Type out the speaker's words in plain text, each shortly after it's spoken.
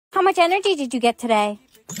How much energy did you get today?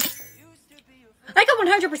 I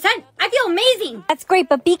got 100%. I feel amazing. That's great,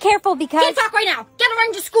 but be careful because... Can't talk right now. Get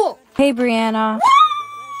run to school. Hey, Brianna.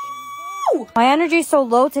 Woo! My energy's so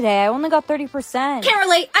low today. I only got 30%. Can't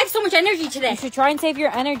relate. I have so much energy today. You should try and save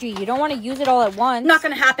your energy. You don't want to use it all at once. Not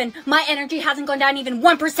gonna happen. My energy hasn't gone down even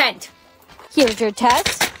 1%. Here's your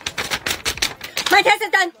test. My test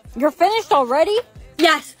is done. You're finished already?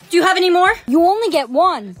 Yes. Do you have any more? You only get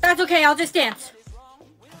one. That's okay. I'll just dance.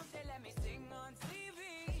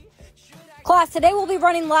 Class, today we'll be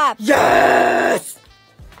running laps. Yes!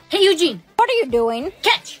 Hey, Eugene. What are you doing?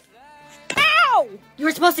 Catch. Ow! You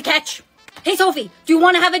were supposed to catch. Hey, Sophie. Do you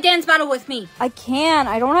want to have a dance battle with me? I can't.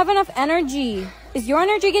 I don't have enough energy. Is your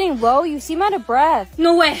energy getting low? You seem out of breath.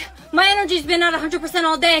 No way. My energy's been at 100%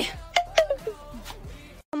 all day.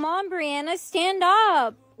 Come on, Brianna. Stand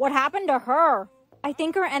up. What happened to her? I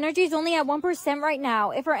think her energy's only at 1% right now.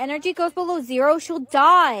 If her energy goes below 0, she'll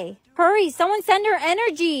die. Hurry, someone send her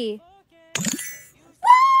energy.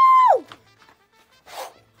 Woo!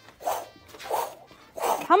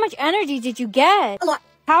 How much energy did you get? A lot.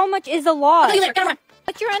 How much is a lot? I'll tell you later. Gotta run.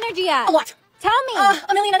 What's your energy at? A lot. Tell me.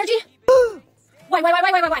 A million energy? Why?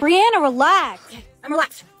 Brianna, relax. Okay, I'm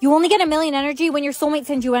relaxed. You only get a million energy when your soulmate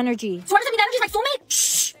sends you energy. So what does that mean? Energy is my soulmate?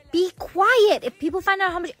 Shh. Be quiet. If people find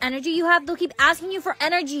out how much energy you have, they'll keep asking you for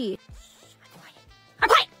energy. I'm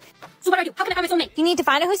quiet. So what do I do? How can I find my soulmate? You need to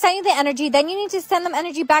find out who sent you the energy, then you need to send them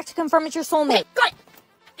energy back to confirm it's your soulmate. Okay, got it.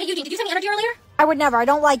 Hey, Eugene, did you send me energy earlier? I would never. I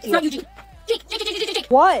don't like It's you. not Eugene. Jake.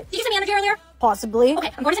 What? Did you send me energy earlier? Possibly.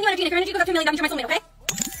 Okay, I'm going to send you energy, and if your energy goes up to 1 million, that means you're my soulmate, okay?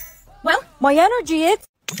 Well? My energy, it's...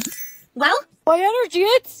 Well? My energy,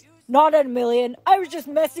 it's... Not at 1 million. I was just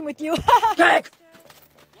messing with you. Jake!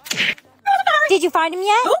 Did you find him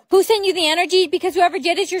yet? Who sent you the energy? Because whoever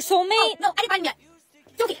did is your soulmate? Oh, no, I didn't find him yet.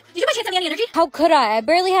 Sophie, did you by chance send me any energy? How could I? I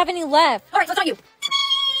barely have any left. Alright, so it's not you.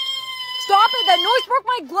 Stop it! That noise broke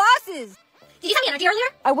my glasses! Did you send me energy earlier?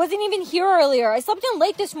 I wasn't even here earlier. I slept in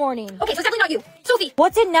late this morning. Okay, so it's definitely not you. Sophie!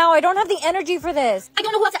 What's it now? I don't have the energy for this. I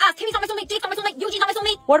don't know who else to ask. Timmy's not my soulmate, Jake's not my soulmate, Eugene's not my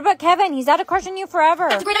soulmate. What about Kevin? He's had a crush on you forever.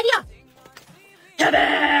 That's a great idea.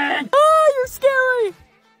 Kevin! Oh, you're scary!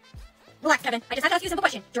 Relax, Kevin. I just had to ask you a simple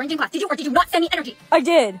question. During gym class, did you or did you not send me energy? I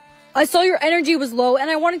did. I saw your energy was low,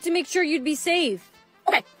 and I wanted to make sure you'd be safe.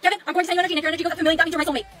 Okay, Kevin, I'm going to send you energy, and if your energy goes up to 1 million, that means you're my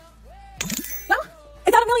soulmate. Well?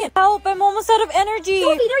 It's at 1 million! Help, I'm almost out of energy!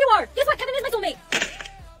 Sophie, there you are! Guess what? Kevin is my soulmate!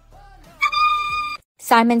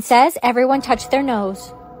 Simon says everyone touch their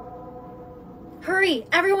nose. Hurry!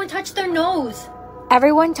 Everyone touch their nose!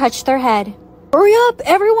 Everyone touch their head. Hurry up!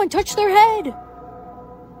 Everyone touch their head!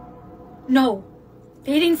 No.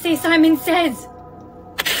 They didn't say Simon says.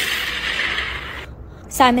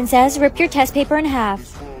 Simon says rip your test paper in half.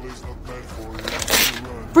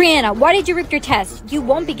 Brianna, why did you rip your test? You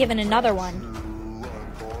won't be given another one.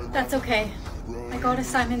 That's okay. I got a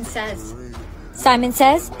Simon says. Simon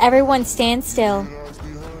says everyone stand still.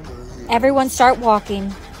 Everyone start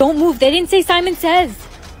walking. Don't move. They didn't say Simon says.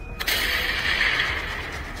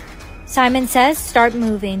 Simon says start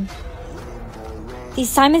moving. These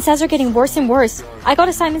Simon says are getting worse and worse. I got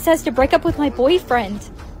a Simon says to break up with my boyfriend.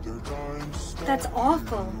 That's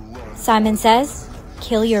awful. Simon says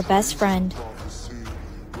kill your best friend.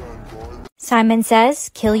 Simon says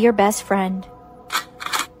kill your best friend.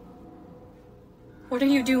 What are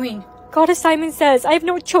you doing? Got a Simon says I have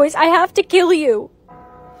no choice. I have to kill you.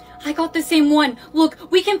 I got the same one. Look,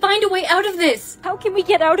 we can find a way out of this. How can we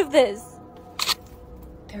get out of this?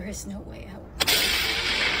 There is no way out.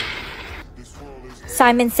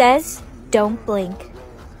 Simon says, don't blink.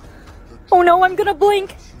 Oh no, I'm gonna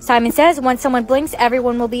blink. Simon says, once someone blinks,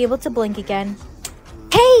 everyone will be able to blink again.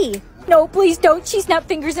 Hey! No, please don't. She snapped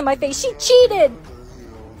fingers in my face. She cheated.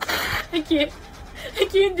 I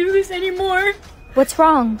can't do this anymore. What's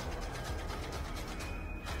wrong?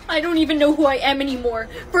 I don't even know who I am anymore.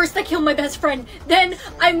 First I kill my best friend, then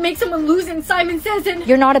I make someone lose and Simon says and...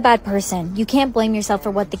 You're not a bad person. You can't blame yourself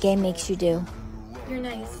for what the game makes you do. You're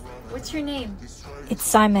nice. What's your name? It's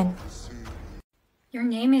Simon. Your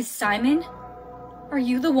name is Simon? Are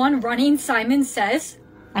you the one running Simon Says?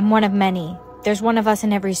 I'm one of many. There's one of us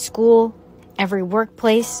in every school, every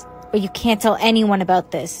workplace, but you can't tell anyone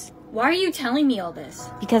about this. Why are you telling me all this?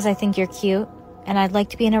 Because I think you're cute, and I'd like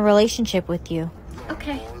to be in a relationship with you.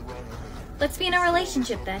 Okay. Let's be in a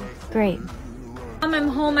relationship then. Great. Mom, I'm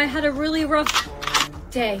home. I had a really rough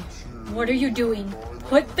day. What are you doing?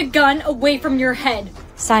 Put the gun away from your head.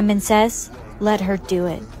 Simon says, let her do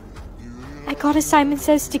it. I got a Simon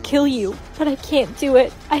says to kill you, but I can't do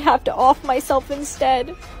it. I have to off myself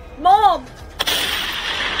instead. Mom!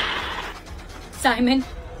 Simon,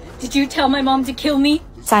 did you tell my mom to kill me?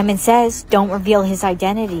 Simon says, don't reveal his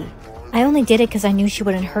identity. I only did it because I knew she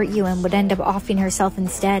wouldn't hurt you and would end up offing herself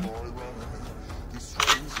instead.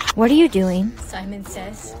 What are you doing? Simon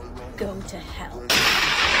says, go to hell.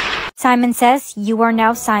 Simon says, you are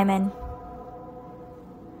now Simon.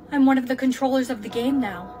 I'm one of the controllers of the game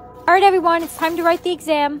now. Alright everyone, it's time to write the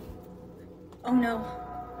exam. Oh no,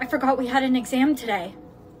 I forgot we had an exam today.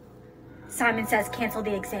 Simon says cancel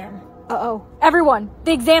the exam. Uh-oh. Everyone,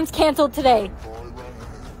 the exam's canceled today.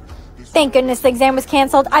 Thank goodness the exam was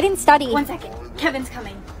canceled. I didn't study. 1 second. Kevin's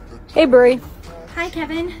coming. Hey, Brie. Hi,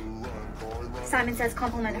 Kevin. Simon says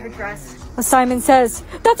compliment her dress. Simon says,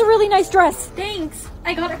 that's a really nice dress. Thanks.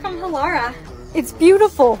 I got it from Halara. It's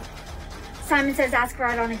beautiful. Simon says ask her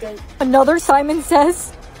out on a date. Another Simon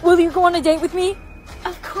says, will you go on a date with me?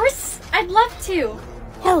 Of course. I'd love to.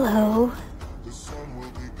 Hello.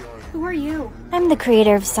 Who are you? I'm the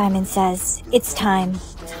creator of Simon Says. It's time.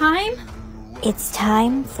 Time? It's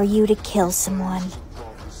time for you to kill someone.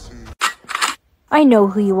 I know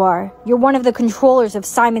who you are. You're one of the controllers of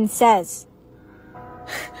Simon Says.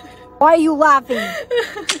 Why are you laughing?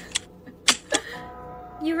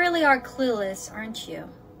 You really are clueless, aren't you?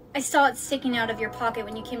 I saw it sticking out of your pocket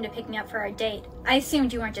when you came to pick me up for our date. I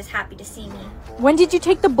assumed you weren't just happy to see me. When did you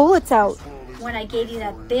take the bullets out? When I gave you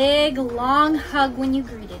that big, long hug when you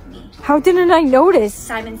greeted me. How didn't I notice?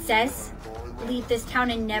 Simon says, leave this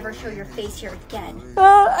town and never show your face here again.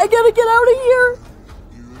 I gotta get out of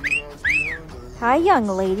here. Hi, young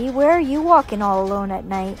lady. Where are you walking all alone at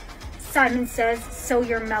night? Simon says, sew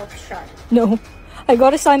your mouth shut. No, I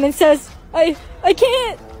got a Simon Says. I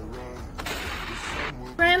can't.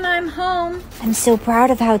 Grandma, I'm home. I'm so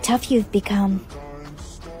proud of how tough you've become.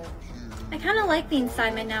 I kind of like being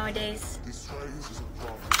Simon nowadays.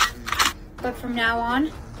 But from now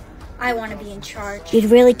on, I want to be in charge. You'd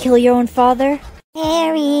really kill your own father?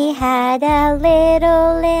 Mary had a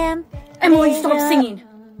little lamb. Emily, stop singing.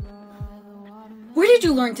 Where did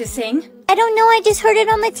you learn to sing? I don't know, I just heard it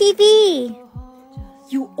on the TV.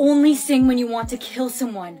 You only sing when you want to kill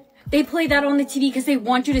someone. They play that on the TV because they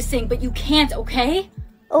want you to sing, but you can't, okay?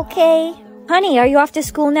 Okay. Honey, are you off to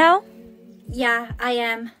school now? Yeah, I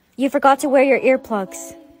am. You forgot to wear your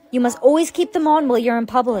earplugs. You must always keep them on while you're in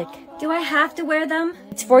public. Do I have to wear them?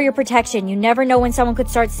 It's for your protection. You never know when someone could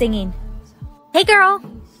start singing. Hey, girl.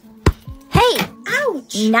 Hey!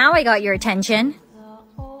 Ouch! Now I got your attention.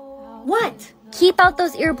 What? Keep out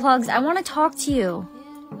those earplugs. I want to talk to you.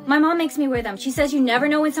 My mom makes me wear them. She says you never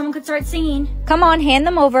know when someone could start singing. Come on, hand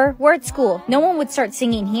them over. We're at school. No one would start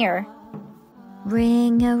singing here.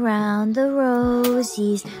 Ring around the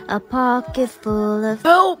rosies, a pocket full of...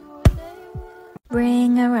 Help!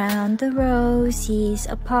 Ring around the rosies,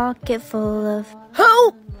 a pocket full of...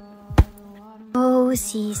 Help!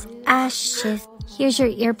 Rosies, ashes. Here's your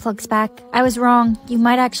earplugs back. I was wrong. You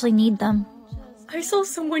might actually need them. I saw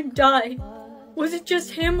someone die. Was it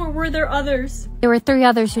just him or were there others? There were 3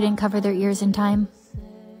 others who didn't cover their ears in time.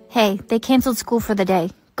 Hey, they canceled school for the day.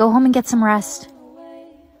 Go home and get some rest.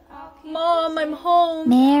 Mom, I'm home.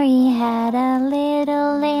 Mary had a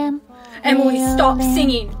little lamb. Emily, stop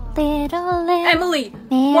singing. Little lamb. Emily,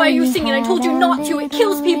 why are you singing? I told you not to. It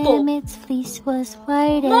kills people. Its fleece was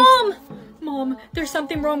white. Mom, there's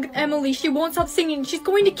something wrong with Emily. She won't stop singing. She's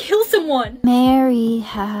going to kill someone. Mary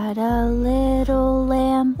had a little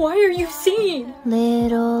lamb. Why are you singing?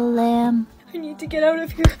 Little lamb. I need to get out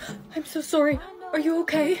of here. I'm so sorry. Are you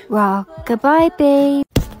okay? Rock-a-bye, babe.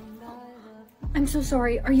 I'm so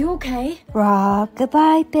sorry. Are you okay?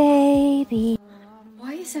 Rock-a-bye, baby.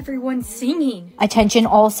 Why is everyone singing? Attention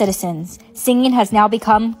all citizens. Singing has now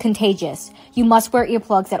become contagious. You must wear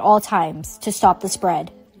earplugs at all times to stop the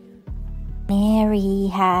spread. Mary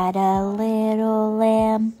had a little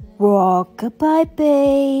lamb. Rock-a-bye,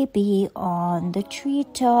 baby, on the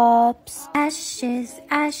treetops. Ashes,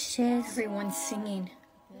 ashes. Everyone's singing.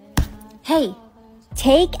 Hey,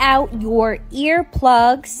 take out your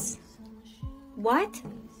earplugs. What?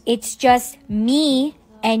 It's just me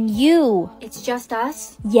and you. It's just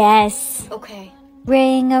us? Yes. Okay.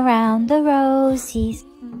 Ring around the rosies.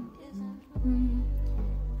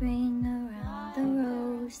 Ring around the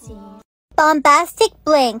rosies. Bombastic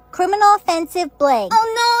blank. Criminal offensive blank. Oh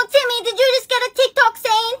no, Timmy, did you just get a TikTok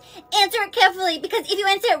saying? Answer it carefully, because if you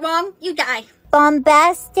answer it wrong, you die.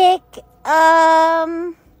 Bombastic,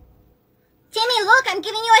 Timmy, look, I'm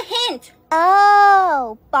giving you a hint.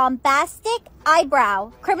 Oh, bombastic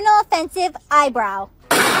eyebrow. Criminal offensive eyebrow.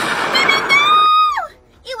 No!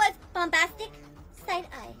 It was bombastic side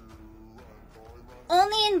eye.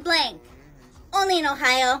 Only in blank. Only in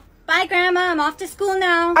Ohio. Bye, Grandma. I'm off to school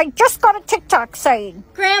now. I just got a TikTok saying.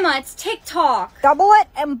 Grandma, it's TikTok. Double it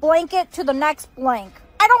and blank it to the next blank.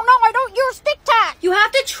 don't know. I don't use Tic Tac. You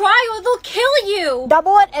have to try or they'll kill you.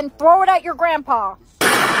 Double it and throw it at your grandpa.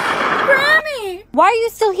 Grammy! Why are you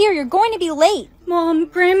still here? You're going to be late. Mom,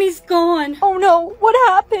 Grammy's gone. Oh no, what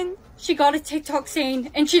happened? She got a TikTok saying,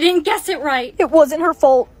 and she didn't guess it right. It wasn't her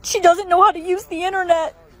fault. She doesn't know how to use the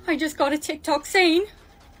internet. I just got a TikTok saying.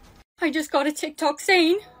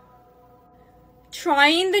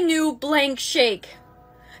 Trying the new blank shake.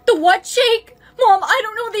 The what shake? Mom, I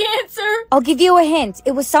don't know the answer. I'll give you a hint.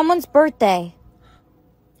 It was someone's birthday.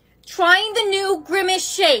 Trying the new grimace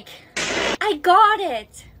shake. I got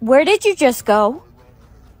it. Where did you just go?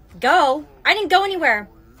 Go? I didn't go anywhere.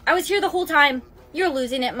 I was here the whole time. You're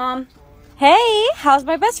losing it, Mom. Hey, how's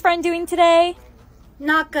my best friend doing today?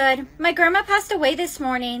 Not good. My grandma passed away this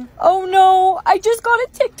morning. Oh no, I just got a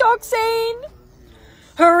TikTok saying.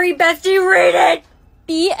 Hurry, Bestie, read it!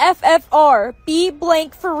 BFFR, be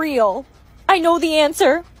blank for real. I know the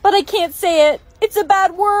answer, but I can't say it. It's a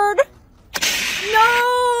bad word.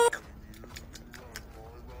 No!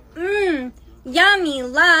 Yummy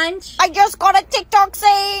lunch. I just got a TikTok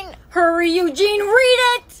saying. Hurry, Eugene, read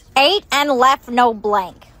it! 8 and left no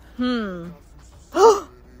blank. 8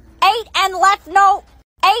 and left no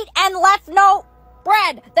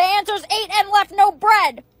bread. The answer's 8 and left no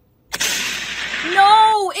bread.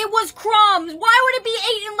 No, it was crumbs. Why would it be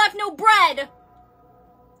 8 and left no bread?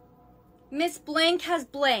 Miss Blank has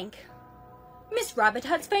blank. Miss Rabbit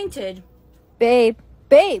has fainted. Babe,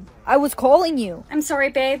 I was calling you. I'm sorry,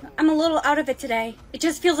 babe. I'm a little out of it today. It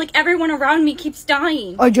just feels like everyone around me keeps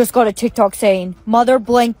dying. I just got a TikTok saying, mother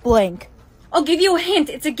blank blank. I'll give you a hint.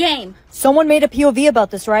 It's a game. Someone made a POV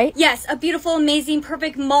about this, right? Yes, a beautiful, amazing,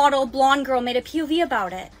 perfect model blonde girl made a POV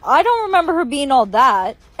about it. I don't remember her being all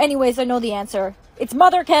that. Anyways, I know the answer. It's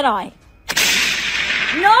Mother Can I.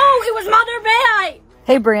 No, it was Mother May I.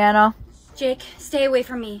 Hey, Brianna. Jake, stay away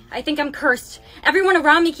from me. I think I'm cursed. Everyone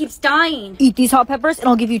around me keeps dying. Eat these hot peppers and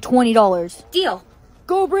I'll give you $20. Deal.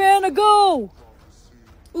 Go, Brianna, go!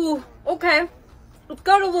 Ooh, okay. Let's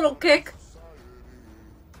got a little kick.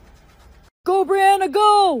 Go, Brianna,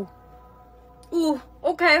 go! Ooh,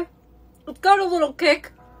 okay. Let's got a little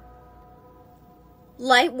kick.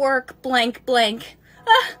 Light work, blank, blank.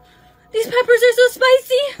 Ah, these peppers are so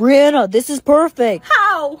spicy. Brianna, this is perfect.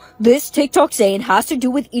 How? This TikTok saying has to do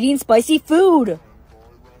with eating spicy food.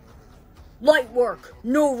 Light work,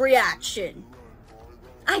 no reaction.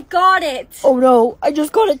 I got it. Oh no, I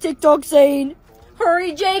just got a TikTok saying.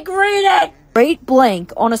 Hurry, Jake, read it. Rate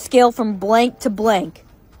blank on a scale from blank to blank.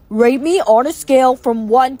 Rate me on a scale from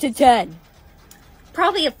 1 to 10.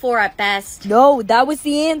 Probably a 4 at best. No, that was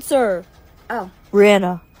the answer. Oh.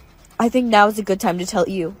 Brianna, I think now is a good time to tell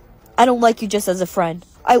you. I don't like you just as a friend.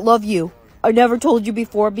 I love you. I never told you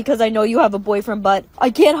before because I know you have a boyfriend, but I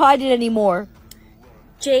can't hide it anymore.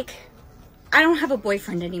 Jake, I don't have a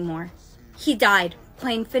boyfriend anymore. He died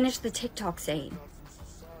playing Finish the TikTok saying.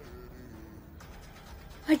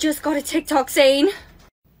 I just got a TikTok saying.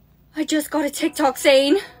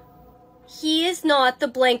 He is not the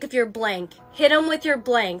blank of your blank. Hit him with your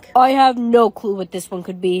blank. I have no clue what this one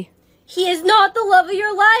could be. He is not the love of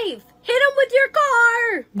your life. Hit him with your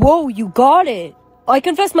car. Whoa, you got it. I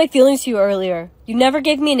confessed my feelings to you earlier. You never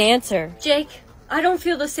gave me an answer. Jake, I don't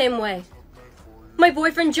feel the same way. My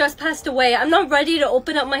boyfriend just passed away. I'm not ready to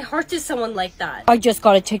open up my heart to someone like that. I just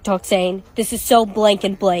got a TikTok saying, this is so blank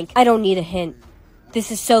and blank. I don't need a hint. This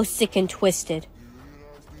is so sick and twisted.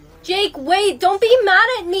 Jake, wait. Don't be mad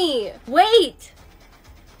at me. Wait.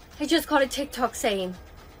 I just got a TikTok saying,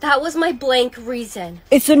 that was my blank reason.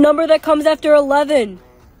 It's the number that comes after 11.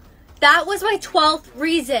 That was my 12th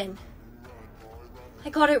reason. I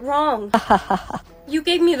got it wrong. You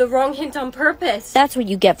gave me the wrong hint on purpose. That's what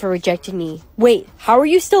you get for rejecting me. Wait, how are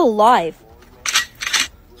you still alive?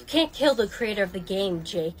 You can't kill the creator of the game,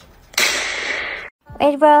 Jake.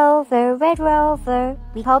 Red Rover,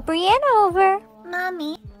 we call Brianna over.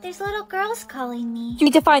 Mommy, there's little girls calling me. You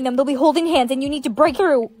need to find them. They'll be holding hands and you need to break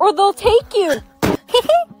through or they'll take you.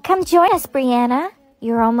 Come join us, Brianna.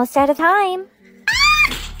 You're almost out of time.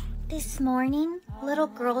 This morning, little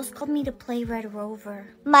girls called me to play Red Rover.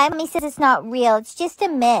 My mommy says it's not real. It's just a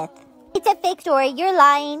myth. It's a fake story. You're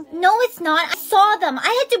lying. No, it's not. I saw them.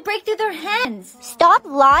 I had to break through their hands. Stop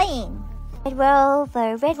lying. Red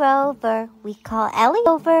Rover, we call Ellie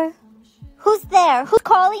over. Who's there? Who's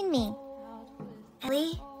calling me?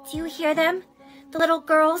 Ellie, do you hear them? The little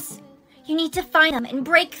girls? You need to find them and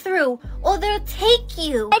break through, or they'll take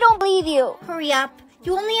you. I don't believe you. Hurry up.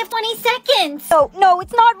 You only have 20 seconds. No,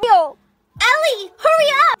 it's not real. Ellie, hurry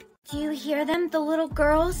up. Do you hear them, the little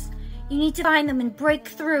girls? You need to find them and break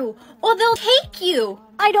through, or they'll take you.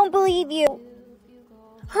 I don't believe you.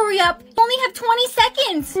 Hurry up. You only have 20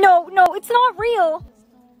 seconds. No, it's not real.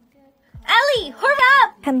 Ellie, hurry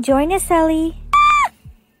up. Come join us, Ellie.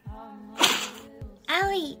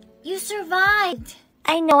 Ellie, you survived.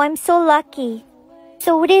 I know, I'm so lucky.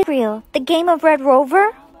 So it is real. The game of Red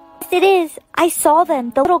Rover? Yes, it is. I saw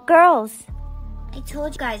them, the little girls. I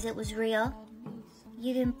told you guys it was real.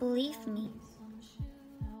 You didn't believe me.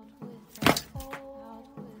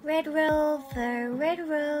 Red Rover, Red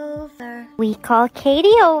Rover. We call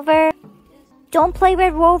Katie over. Don't play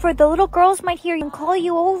Red Rover. The little girls might hear you and call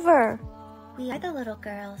you over. We are the little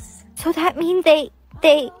girls. So that means they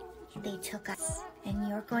took us. And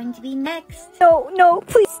you're going to be next. No,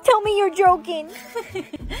 please tell me you're joking.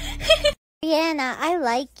 Brianna, I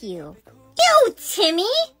like you. Ew, Timmy!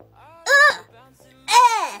 Ugh!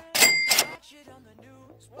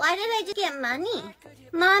 Why did I just get money?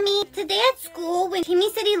 Mommy, today at school, when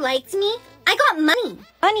Timmy said he liked me, I got money.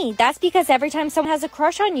 Money, that's because every time someone has a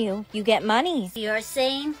crush on you, you get money. You're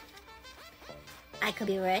saying I could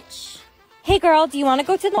be rich? Hey girl, do you want to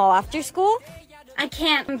go to the mall after school? I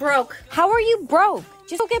can't. I'm broke. How are you broke?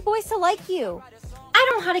 Just go get boys to like you. I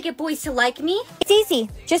don't know how to get boys to like me. It's easy.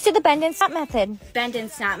 Just do the bend and snap method. Bend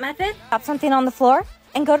and snap method? Drop something on the floor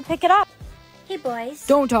and go to pick it up. Hey, boys.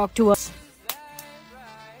 Don't talk to us.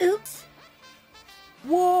 Oops.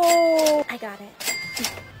 Whoa! I got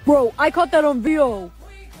it. Bro, I caught that on video.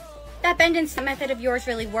 That bend and snap method of yours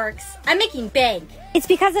really works. I'm making bank. It's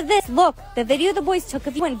because of this. Look, the video the boys took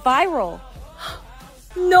of you went viral.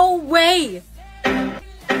 No way!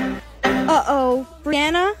 Uh-oh,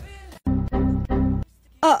 Brianna?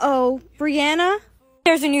 Uh-oh, Brianna?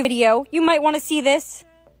 There's a new video. You might want to see this.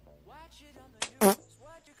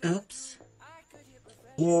 Oops.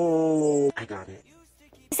 Whoa, I got it.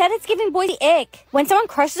 He said it's giving boys the ick. When someone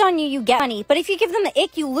crushes on you, you get money. But if you give them the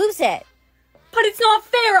ick, you lose it. But it's not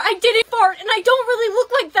fair. I didn't fart, and I don't really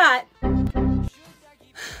look like that.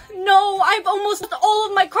 No, I've almost lost all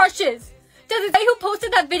of my crushes. Does it say who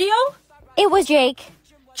posted that video? It was Jake.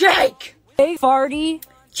 Jake! Hey, Farty.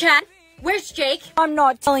 Chad, where's Jake? I'm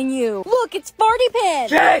not telling you. Look, it's Farty Pin.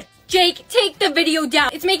 Jake! Jake, take the video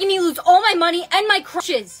down. It's making me lose all my money and my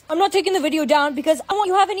crushes. I'm not taking the video down because I don't want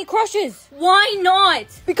you to have any crushes. Why not?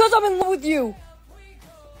 Because I'm in love with you.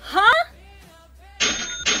 Huh?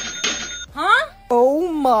 Huh? Oh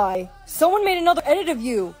my. Someone made another edit of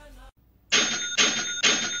you.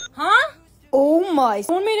 Huh? Oh my.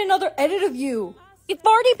 Someone made another edit of you. It's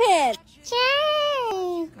Farty Pin.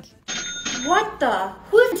 What the?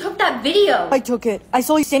 Who took that video? I took it. I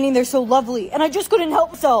saw you standing there so lovely, and I just couldn't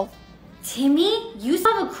help myself. Timmy, you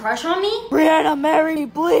still have a crush on me? Brianna, marry me,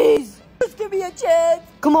 please. Just give me a chance.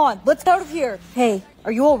 Come on, let's get out of here. Hey,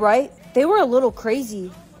 are you alright? They were a little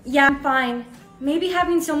crazy. Yeah, I'm fine. Maybe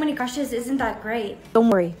having so many crushes isn't that great. Don't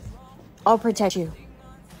worry. I'll protect you.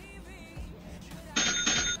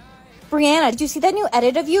 Brianna, did you see that new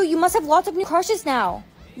edit of you? You must have lots of new crushes now.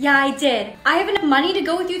 Yeah, I did. I have enough money to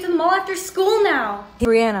go with you to the mall after school now. Hey,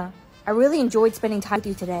 Brianna, I really enjoyed spending time with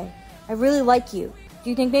you today. I really like you. Do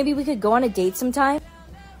you think maybe we could go on a date sometime?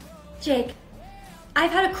 Jake, I've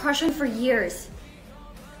had a crush on you for years.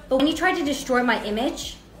 But when you tried to destroy my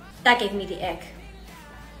image, that gave me the ick.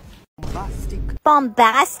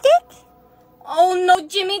 Bombastic? Oh no,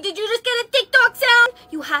 Jimmy, did you just get a TikTok sound?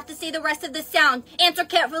 You have to say the rest of the sound. Answer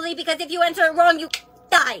carefully because if you answer it wrong, you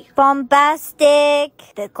die. Bombastic.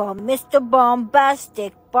 They call Mr.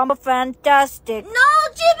 Bombastic. Bomba Fantastic. No,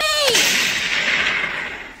 Jimmy!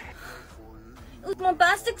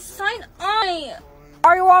 Bombastic sign I.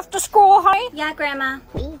 Are you off to school, honey? Yeah, Grandma.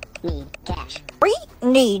 We need cash. We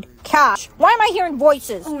need cash. Why am I hearing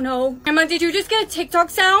voices? Oh no. Grandma, did you just get a TikTok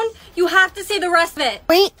sound? You have to say the rest of it.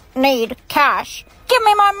 We need cash. Give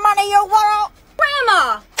me my money, you little...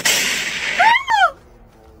 Grandma! Grandma!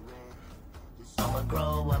 I'ma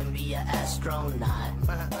grow up and be an astronaut.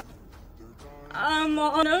 I'm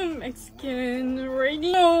on a Mexican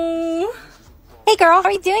radio. Hey girl, how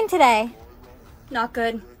are you doing today? Not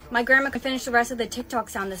good. My grandma could finish the rest of the TikTok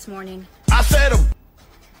sound this morning. I said him.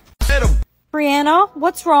 Brianna,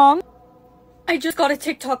 what's wrong? I just got a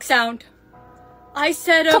TikTok sound. I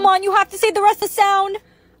said a... Come on, you have to say the rest of the sound.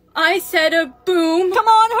 I said a boom. Come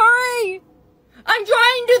on, hurry. I'm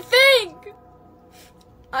trying to think.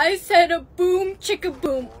 I said a boom, chicka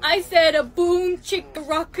boom. I said a boom, chicka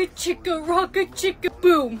rocka, chicka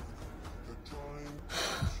boom.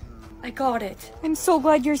 I got it. I'm so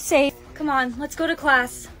glad you're safe. Come on, let's go to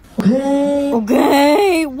class.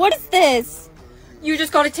 Okay, what is this? You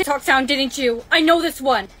just got a TikTok sound, didn't you? I know this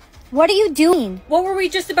one. What are you doing? What were we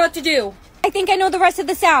just about to do? I think I know the rest of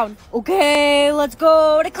the sound. Okay, let's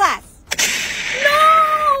go to class.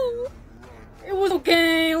 No! It was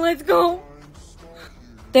okay. Let's go.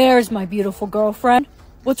 There's my beautiful girlfriend.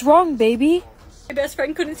 What's wrong, baby? My best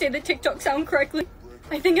friend couldn't say the TikTok sound correctly.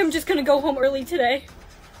 I think I'm just gonna go home early today.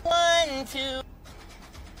 1, 2.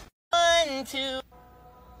 1, 2.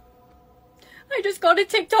 I just got a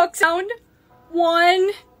TikTok sound.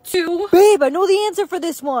 1, 2. Babe, I know the answer for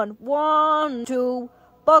this one. 1, 2.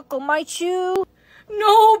 Buckle my shoe.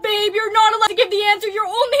 No, babe, you're not allowed to give the answer. You're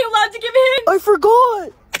only allowed to give hints. I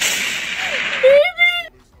forgot.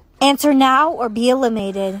 Baby. Answer now or be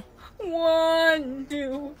eliminated. 1,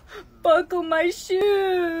 2. Buckle my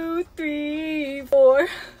shoe. 3, 4.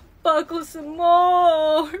 Buckle some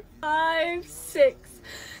more. 5, 6.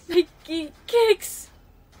 Nike kicks.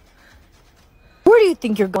 Where do you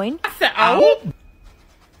think you're going?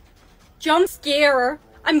 Jump scare.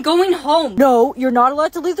 I'm going home. No, you're not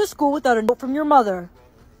allowed to leave the school without a note from your mother.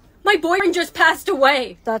 My boyfriend just passed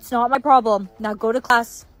away. That's not my problem. Now go to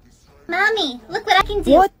class. Mommy, look what I can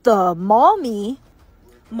do. What the? Mommy?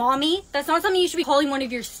 Mommy, that's not something you should be calling one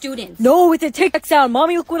of your students. No, it's a TikTok sound.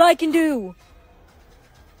 Mommy, look what I can do.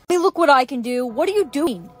 Mommy, look what I can do. What are you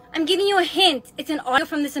doing? I'm giving you a hint. It's an audio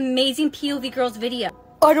from this amazing POV girls video.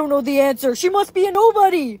 I don't know the answer. She must be a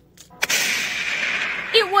nobody.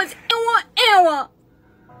 It was Ewa.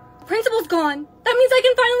 Principal's gone. That means I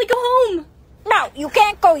can finally go home. No, you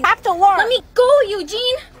can't go. You have to learn. Let me go,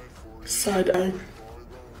 Eugene. Side-eye.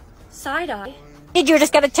 Side-eye. Did you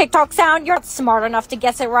just get a TikTok sound? You're not smart enough to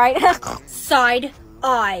guess it right.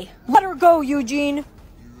 Side-eye. Let her go, Eugene.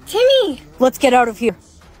 Timmy! Let's get out of here.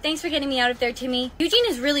 Thanks for getting me out of there, Timmy. Eugene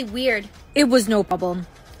is really weird. It was no problem.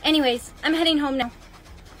 Anyways, I'm heading home now.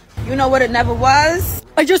 You know what it never was?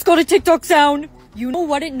 I just got a TikTok sound. You know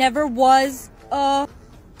what it never was?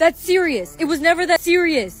 That's serious. It was never that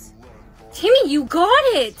serious. Timmy, you got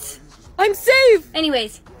it! I'm safe.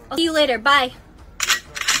 Anyways, I'll see you later. Bye.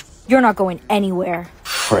 You're not going anywhere.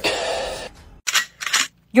 Frick.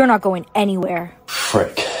 You're not going anywhere.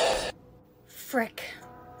 Frick. Frick.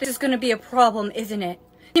 This is gonna be a problem, isn't it?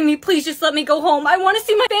 Timmy, please just let me go home. I want to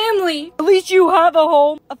see my family. At least you have a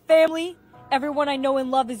home, a family. Everyone I know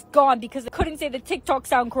and love is gone because I couldn't say the TikTok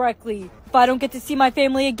sound correctly. If I don't get to see my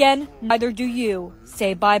family again, neither do you.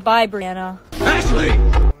 Say bye-bye, Brianna. Ashley!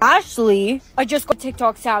 Ashley? I just got a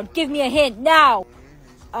TikTok sound. Give me a hint now.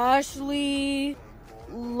 Ashley,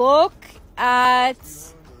 look at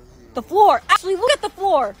the floor. Ashley, look at the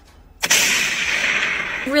floor.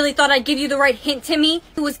 You really thought I'd give you the right hint, Timmy?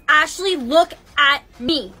 It was Ashley, look at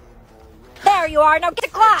me. There you are. Now get to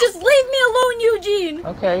class. Just leave me alone, Eugene.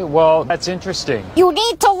 Okay, well, that's interesting. You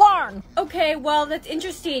need to learn. Okay, well, that's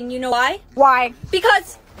interesting. You know why? Why?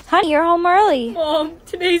 Because, Honey, you're home early. Mom,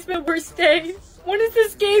 today's my worst day. When is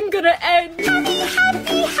this game gonna end?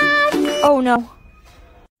 Oh, no.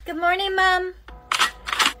 Good morning, Mom.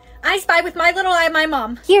 I spy with my little eye my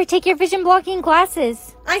mom. Here, take your vision blocking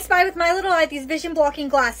glasses. I spy with my little eye these vision blocking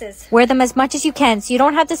glasses. Wear them as much as you can so you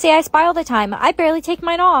don't have to say I spy all the time. I barely take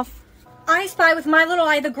mine off. I spy with my little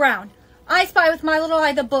eye the ground. I spy with my little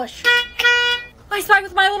eye the bush. I spy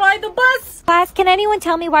with my little eye the bus. Class, can anyone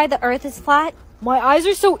tell me why the earth is flat? My eyes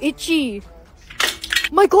are so itchy.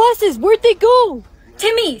 My glasses, where'd they go?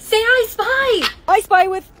 Timmy, say I spy. I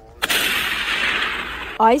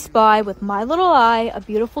spy with my little eye a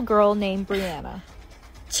beautiful girl named Brianna.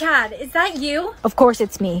 Chad, is that you? Of course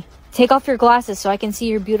it's me. Take off your glasses so I can see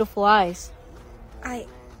your beautiful eyes. I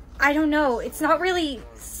don't know. It's not really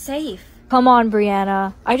safe. Come on,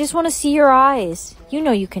 Brianna. I just want to see your eyes. You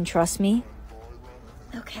know you can trust me.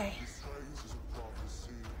 Okay.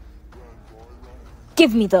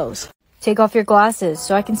 Give me those. Take off your glasses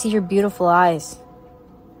so I can see your beautiful eyes.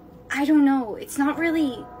 I don't know. It's not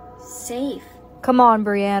really safe. Come on,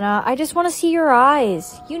 Brianna. I just want to see your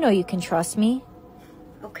eyes. You know you can trust me.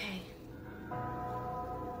 Okay.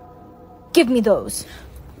 Give me those.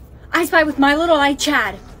 I spy with my little eye,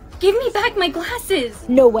 Chad. Give me back my glasses.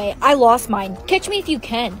 No way. I lost mine. Catch me if you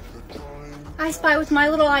can. I spy with my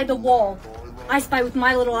little eye the wall. I spy with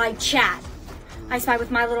my little eye, Chad. I spy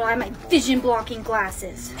with my little eye my vision blocking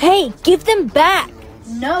glasses. Hey, give them back.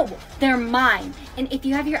 No, they're mine. And if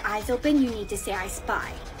you have your eyes open, you need to say I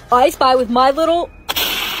spy. I spy with my little...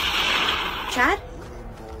 Chad?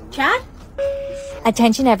 Chad?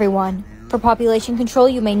 Attention, everyone. For population control,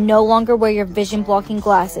 you may no longer wear your vision blocking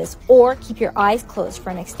glasses or keep your eyes closed for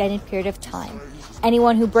an extended period of time.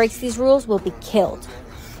 Anyone who breaks these rules will be killed.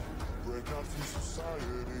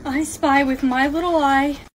 I spy with my little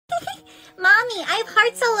eye. Mommy, I have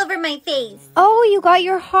hearts all over my face. Oh, you got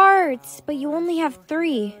your hearts, but you only have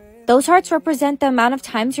 3. Those hearts represent the amount of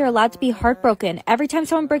times you're allowed to be heartbroken. Every time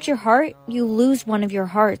someone breaks your heart, you lose one of your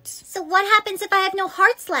hearts. So what happens if I have no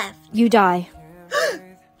hearts left? You die.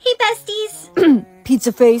 Hey, besties.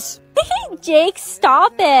 Pizza face. Jake,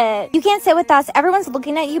 stop it. You can't sit with us. Everyone's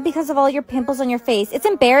looking at you because of all your pimples on your face. It's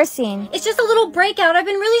embarrassing. It's just a little breakout. I've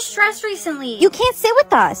been really stressed recently. You can't sit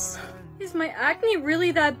with us. Is my acne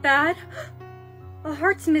really that bad? A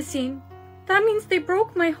heart's missing. That means they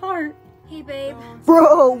broke my heart. Hey, babe.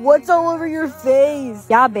 Bro, what's all over your face?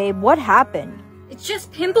 Yeah, babe, what happened? It's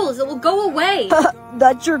just pimples. It will go away.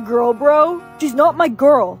 That's your girl, bro? She's not my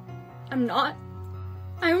girl. I'm not.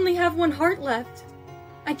 I only have one heart left.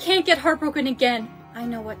 I can't get heartbroken again. I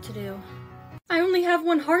know what to do. I only have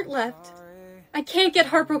one heart left. I can't get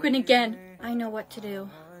heartbroken again. I know what to do.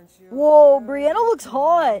 Whoa, Brianna looks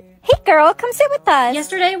hot. Hey, girl, come sit with us.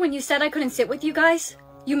 Yesterday, when you said I couldn't sit with you guys,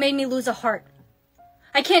 you made me lose a heart.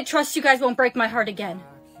 I can't trust you guys won't break my heart again.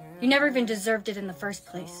 You never even deserved it in the first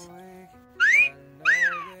place.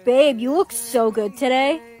 Babe, you look so good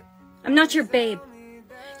today. I'm not your babe.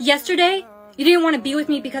 Yesterday, you didn't want to be with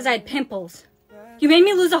me because I had pimples. You made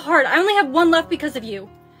me lose a heart. I only have one left because of you.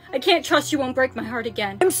 I can't trust you won't break my heart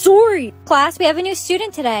again. I'm sorry. Class, we have a new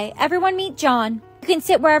student today. Everyone meet John. You can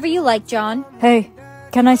sit wherever you like, John. Hey,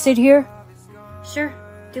 can I sit here? Sure,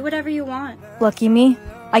 do whatever you want. Lucky me.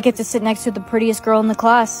 I get to sit next to the prettiest girl in the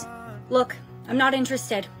class. Look, I'm not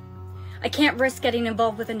interested. I can't risk getting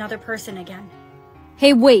involved with another person again.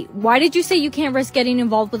 Hey, wait, why did you say you can't risk getting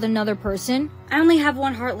involved with another person? I only have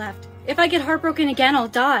one heart left. If I get heartbroken again, I'll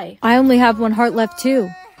die. I only have one heart left too.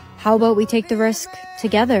 How about we take the risk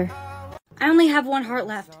together? I only have one heart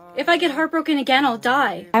left. If I get heartbroken again, I'll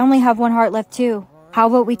die. I only have one heart left too. How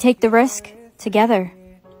about we take the risk together?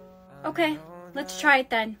 Okay, let's try it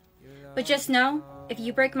then. But just know, if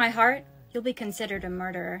you break my heart, you'll be considered a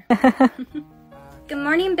murderer. Good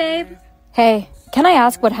morning, babe. Hey, can I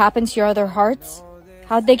ask what happened to your other hearts?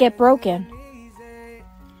 How'd they get broken?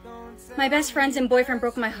 My best friends and boyfriend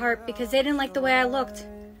broke my heart because they didn't like the way I looked.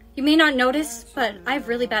 You may not notice, but I have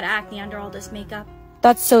really bad acne under all this makeup.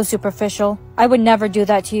 That's so superficial. I would never do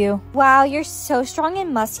that to you. Wow, you're so strong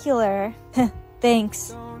and muscular.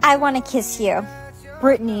 Thanks. I want to kiss you.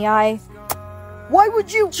 Brittany, Why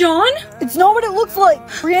would you? John? It's not what it looks like.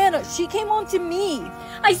 Brianna, she came on to me.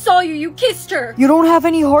 I saw you. You kissed her. You don't have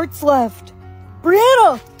any hearts left.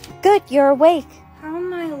 Brianna! Good, you're awake. How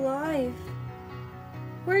am I alive?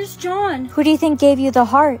 Where's John? Who do you think gave you the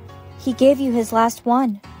heart? He gave you his last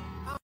one.